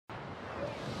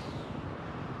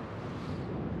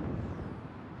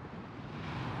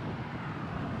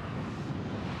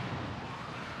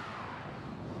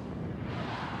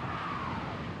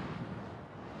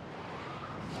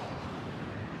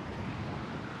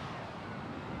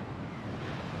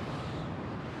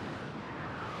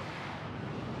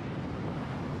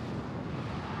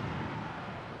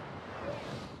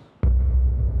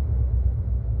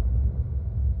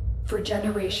For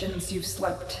generations you've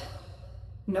slept.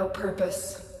 No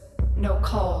purpose, no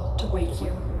call to wake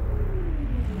you.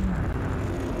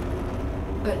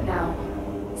 But now,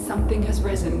 something has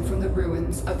risen from the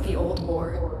ruins of the old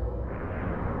war.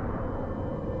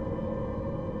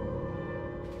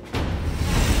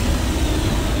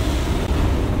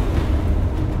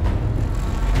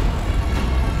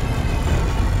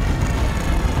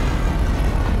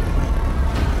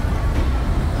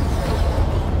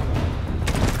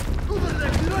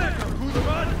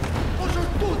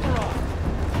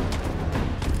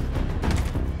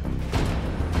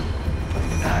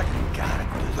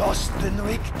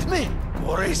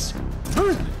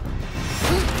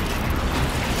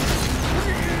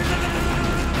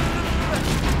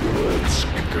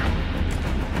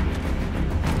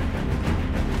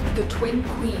 The Twin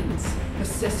Queens, the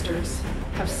Sisters,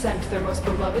 have sent their most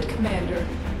beloved commander,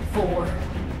 Vor,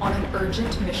 on an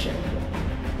urgent mission.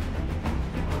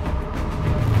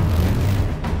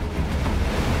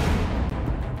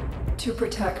 To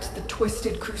protect the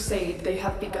twisted crusade they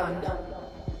have begun.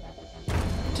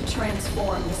 To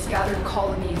transform the scattered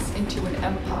colonies into an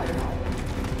empire.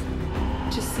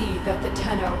 To see that the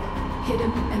Tenno,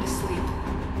 hidden and asleep,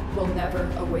 will never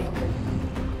awaken.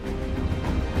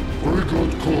 I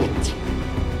got caught.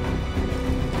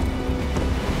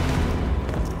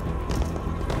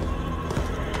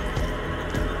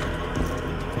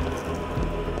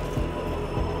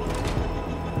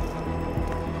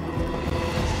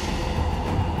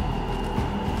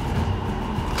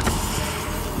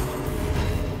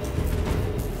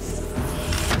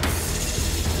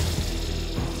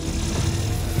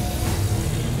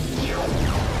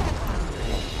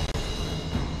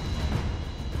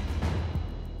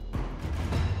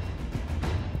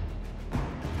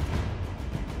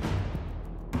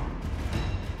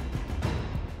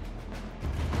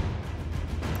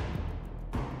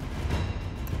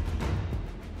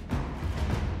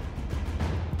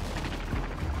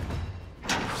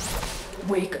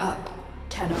 Wake up,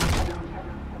 Tenno.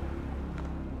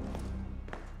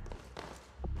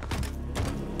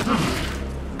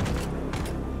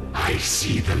 I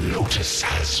see the Lotus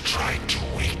has tried to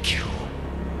wake you.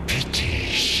 Pity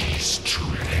she's too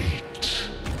late.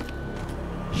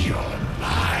 You're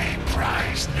my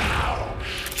prize now,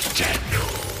 Tenno.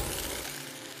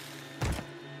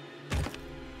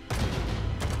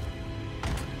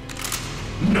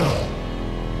 No.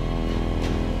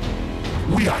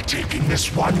 We are taking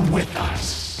this one with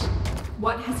us.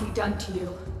 What has he done to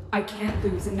you? I can't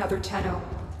lose another Tenno.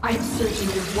 I am searching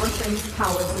your Warframe's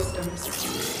power systems.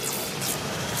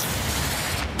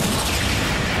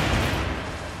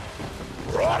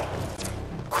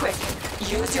 Quick,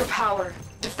 use your power.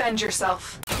 Defend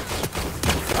yourself.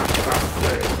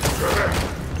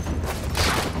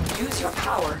 Use your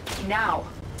power, now.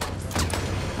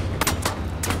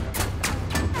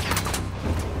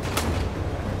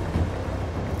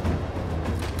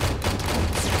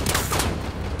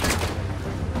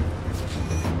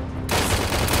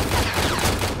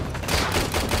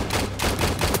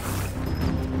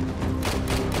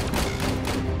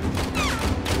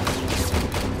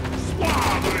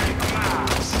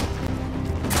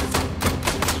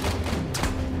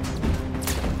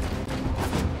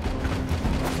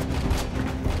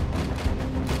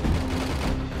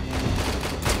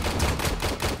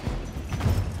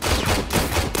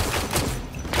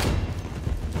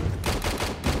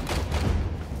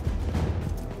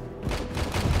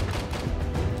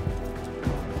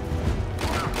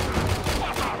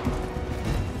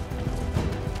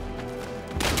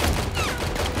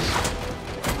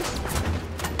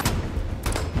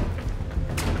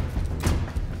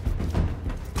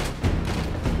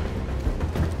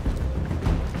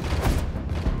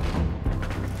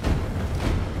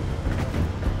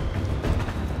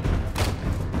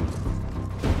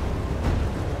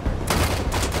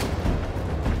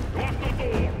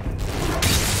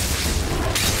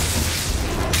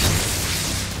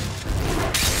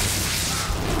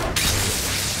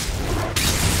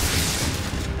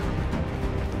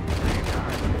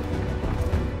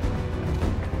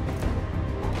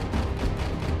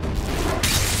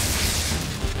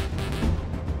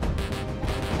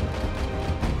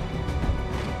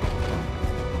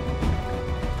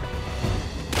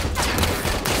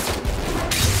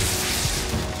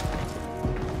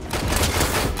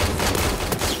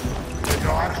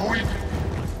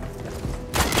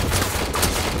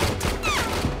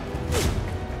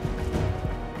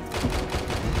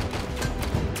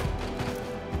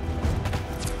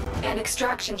 An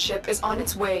extraction ship is on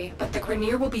its way, but the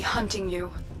Grineer will be hunting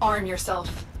you. Arm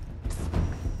yourself.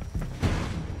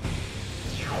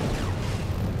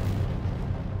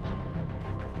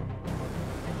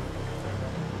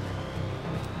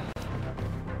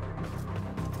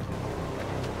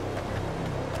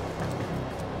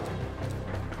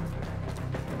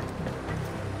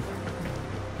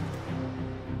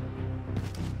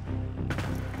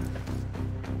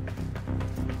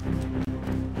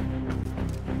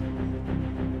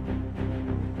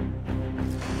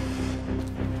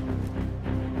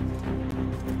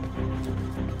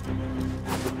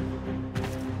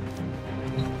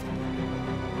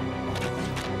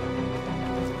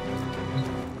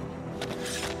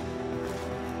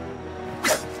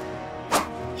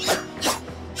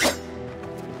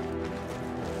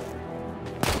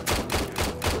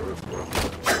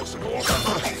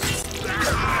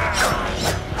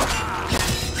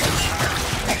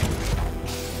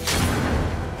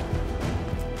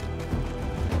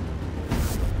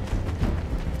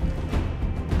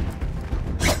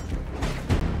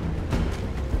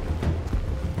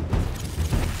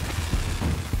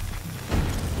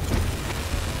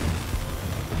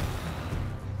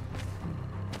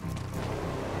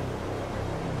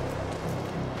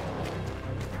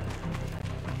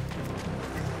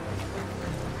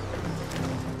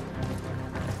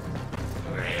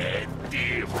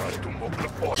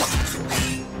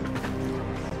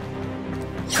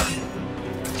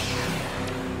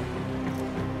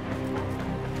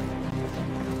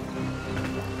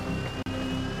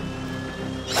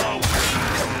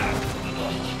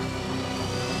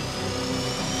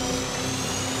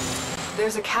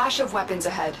 There's a cache of weapons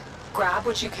ahead. Grab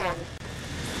what you can.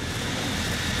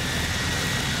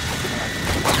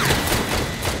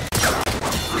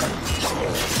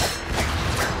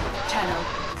 Tenno,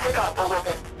 pick up a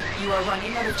weapon. You are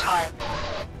running out of time.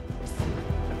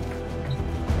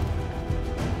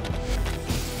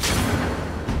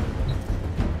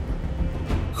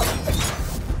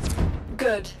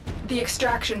 Good. The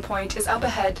extraction point is up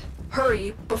ahead.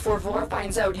 Hurry before Vor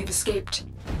finds out you've escaped.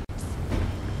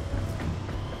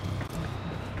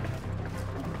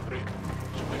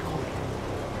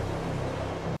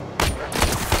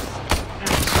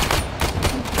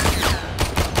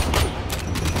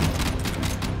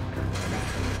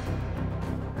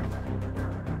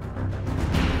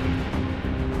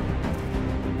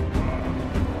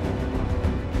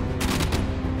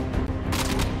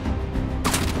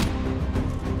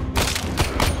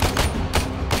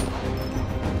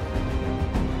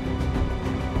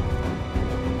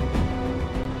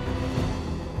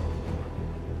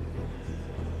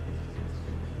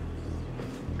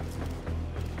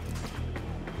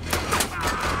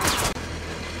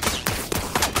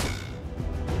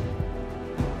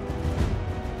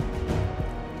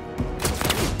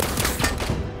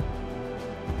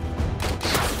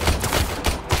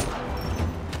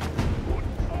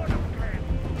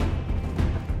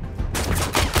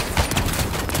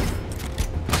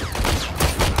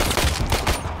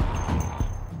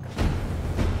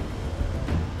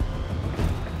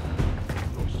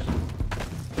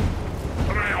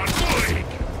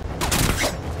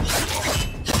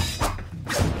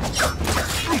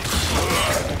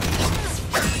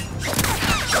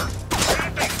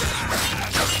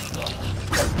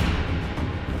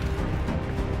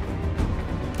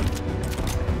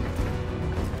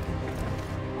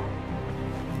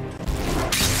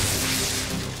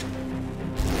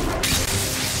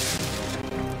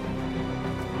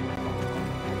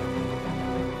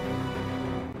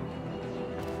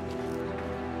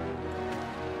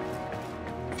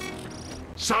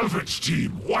 Salvage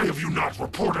team, why have you not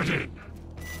reported in?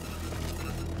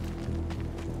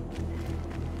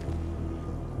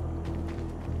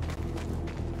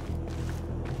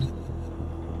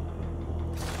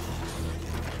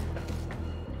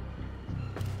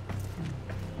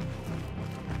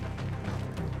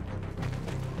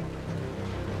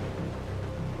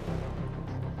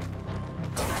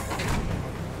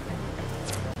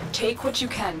 Take what you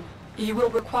can. You will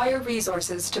require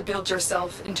resources to build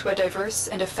yourself into a diverse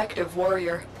and effective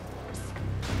warrior.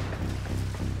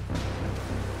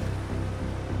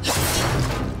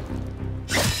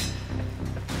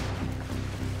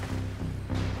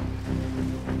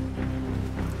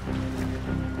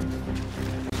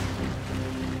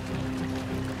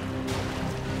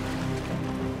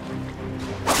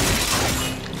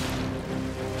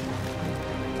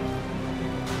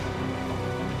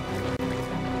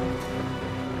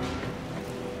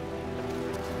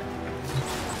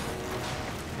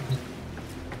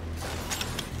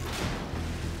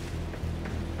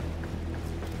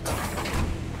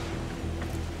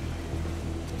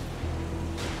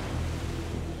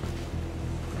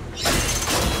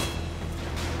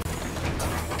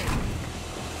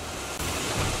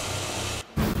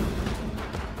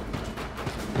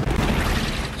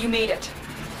 You made it.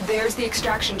 There's the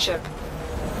extraction ship.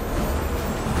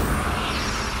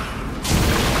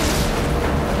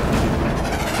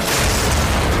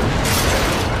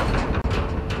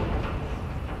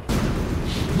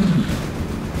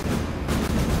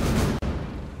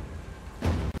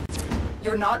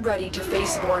 You're not ready to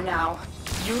face war now.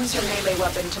 Use your melee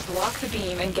weapon to block the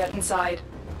beam and get inside.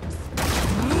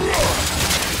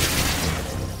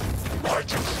 My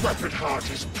decrepit heart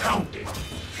is pounding.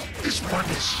 This one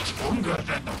is stronger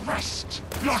than the rest.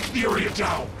 Lock the area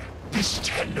down. This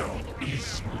Tenno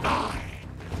is mine.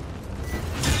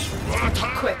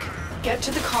 Quick, get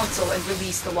to the console and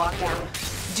release the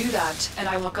lockdown. Do that, and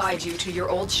I will guide you to your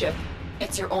old ship.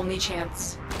 It's your only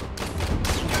chance.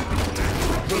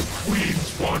 The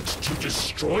Queens want to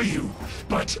destroy you,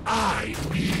 but I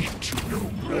need to know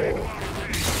more.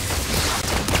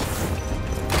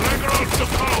 Bring out the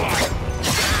power!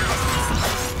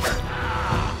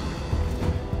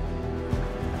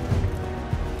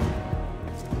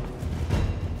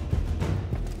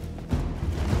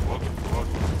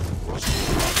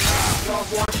 Your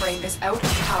Warframe is out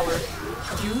of power.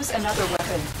 Use another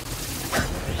weapon.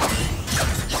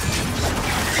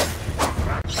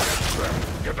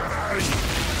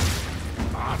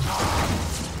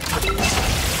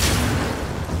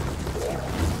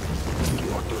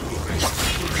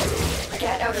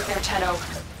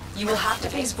 You will have to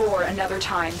face Vor another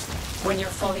time, when you're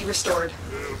fully restored.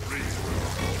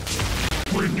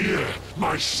 We're near,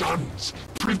 my sons.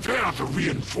 Prepare the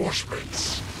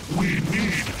reinforcements. We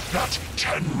need that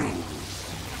Tenno.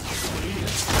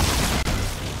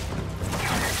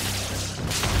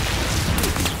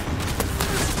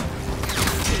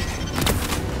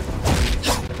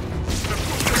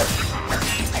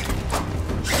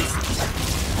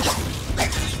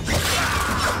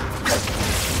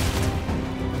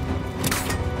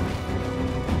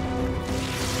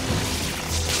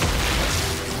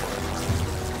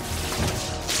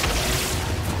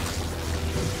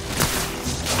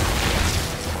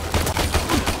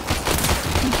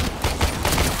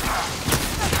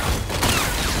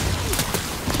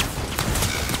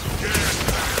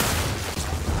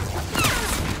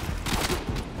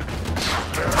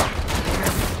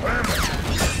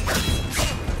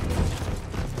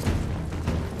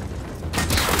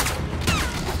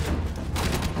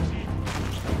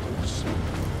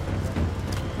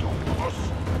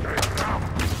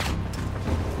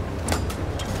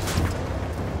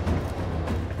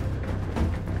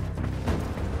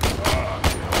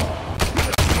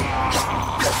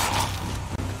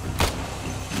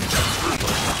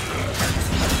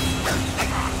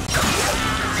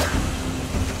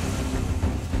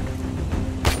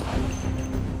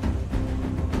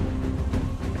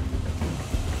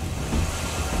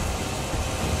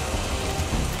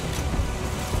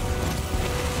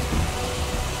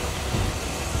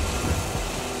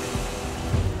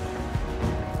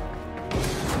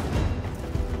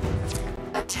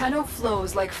 Tenno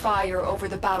flows like fire over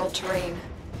the battle terrain.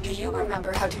 Do you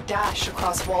remember how to dash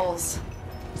across walls?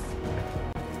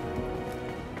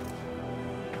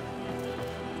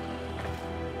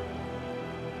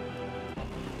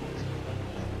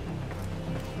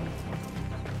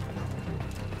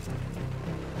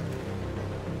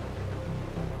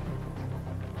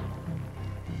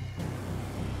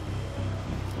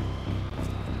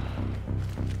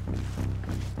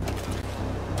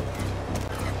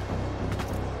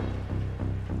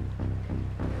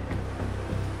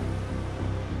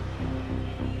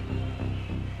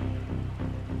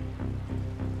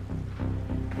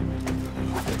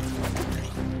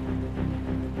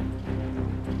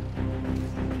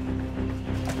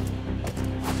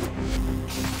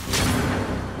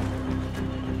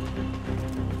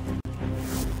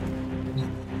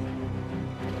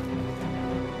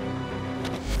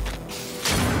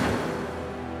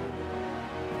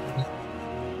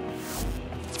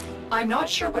 I'm not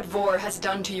sure what Vor has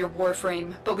done to your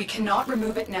Warframe, but we cannot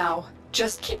remove it now.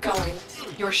 Just keep going.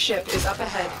 Your ship is up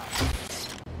ahead.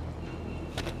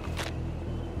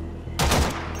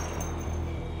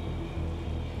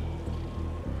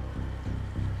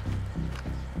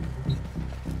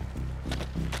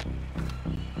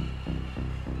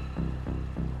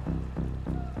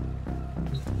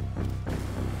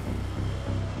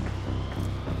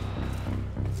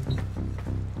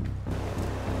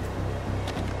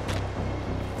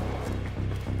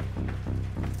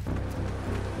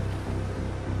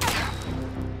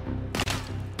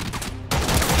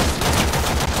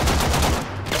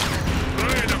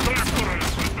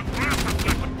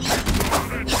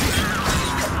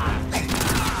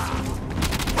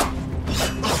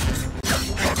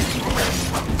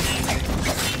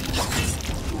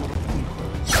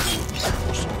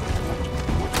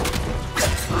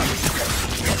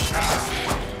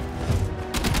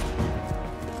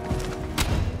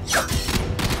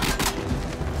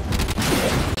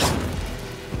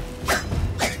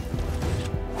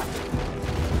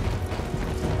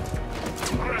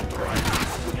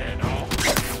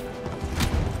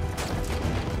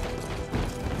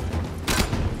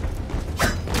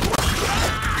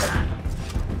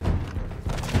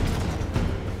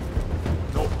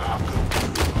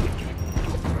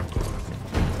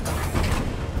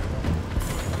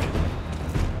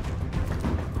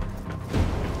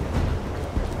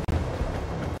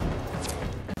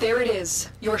 There it is,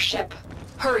 your ship.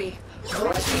 Hurry.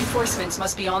 Vor's reinforcements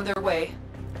must be on their way.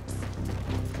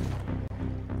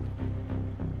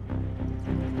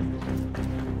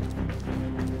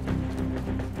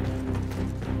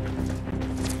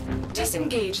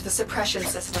 Disengage the suppression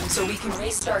system so we can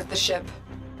restart the ship.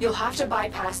 You'll have to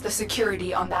bypass the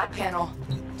security on that panel.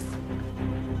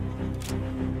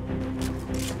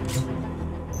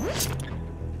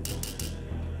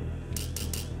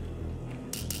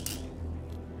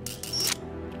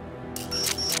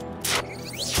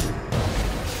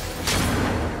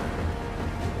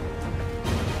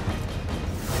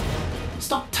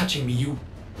 Stop touching me, you...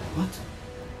 What?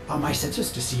 Are my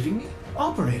sensors deceiving me?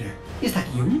 Operator, is that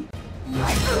you?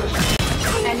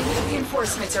 Enemy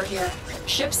reinforcements are here.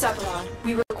 Ship Cephalon,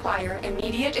 we require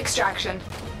immediate extraction.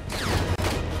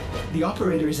 The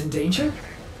operator is in danger?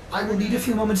 I will need a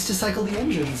few moments to cycle the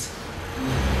engines.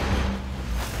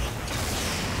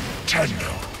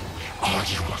 Tendo, are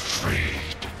you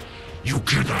afraid? You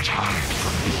cannot hide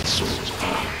from Mitsu's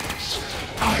eyes.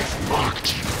 I've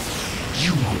marked you.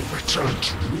 You will return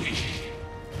to me.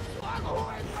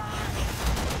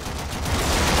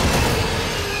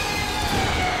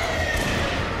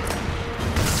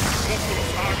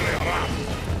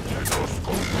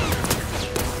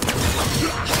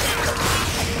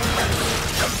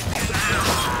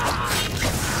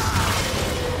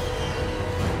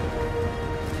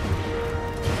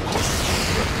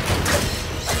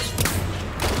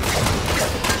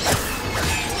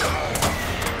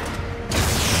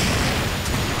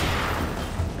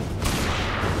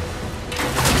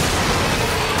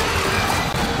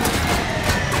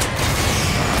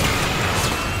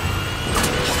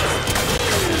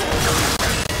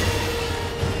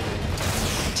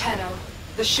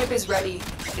 The ship is ready.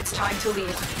 It's time to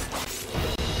leave.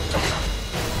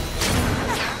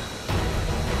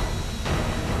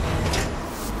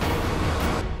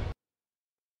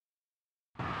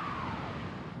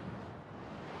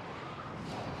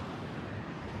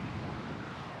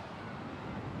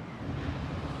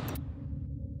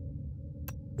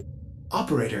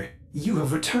 Operator, you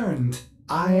have returned.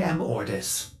 I am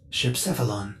Ordis, Ship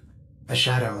Cephalon, a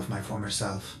shadow of my former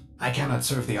self. I cannot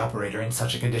serve the operator in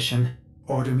such a condition.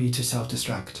 Order me to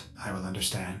self-destruct. I will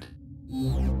understand.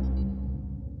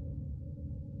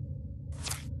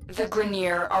 The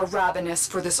Grineer are ravenous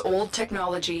for this old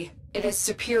technology. It is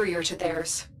superior to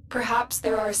theirs. Perhaps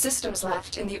there are systems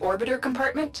left in the orbiter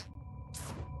compartment?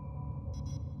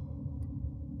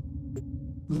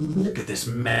 Look at this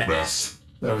mess.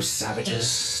 Those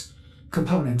savages.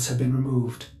 Components have been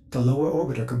removed. The lower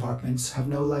orbiter compartments have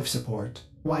no life support.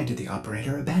 Why did the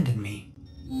operator abandon me?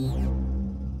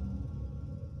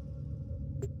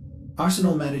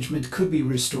 Arsenal management could be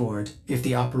restored if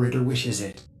the operator wishes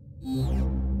it.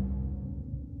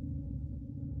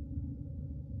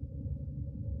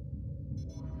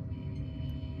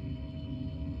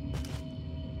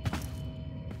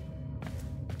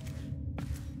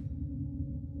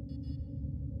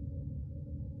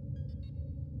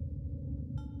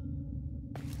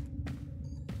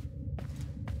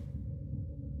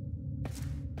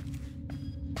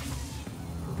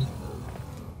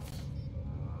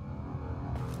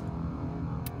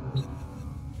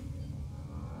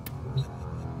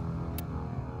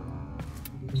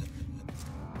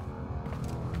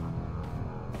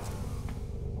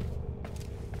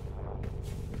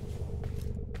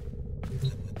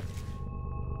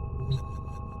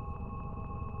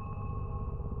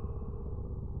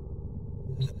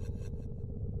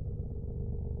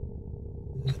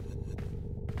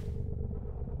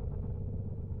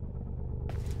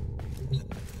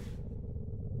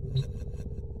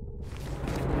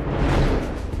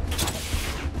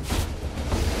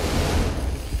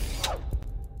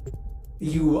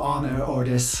 You honor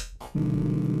Ordis.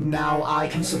 Now I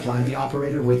can supply the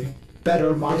operator with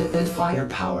better modded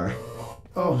firepower.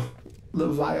 Oh, the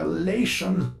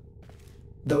violation.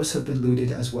 Those have been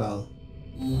looted as well.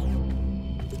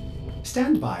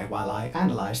 Stand by while I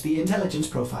analyze the intelligence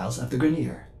profiles of the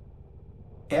Grineer.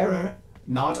 Error,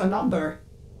 not a number.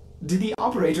 Did the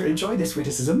operator enjoy this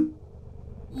witticism?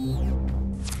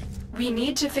 We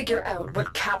need to figure out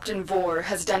what Captain Vor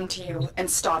has done to you and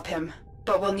stop him,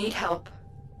 but we'll need help.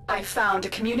 I found a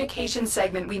communication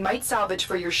segment we might salvage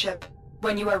for your ship.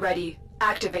 When you are ready,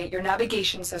 activate your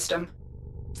navigation system.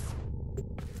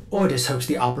 Ordis hopes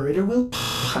the operator will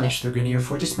punish the Grineer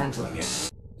for dismantling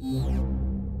it.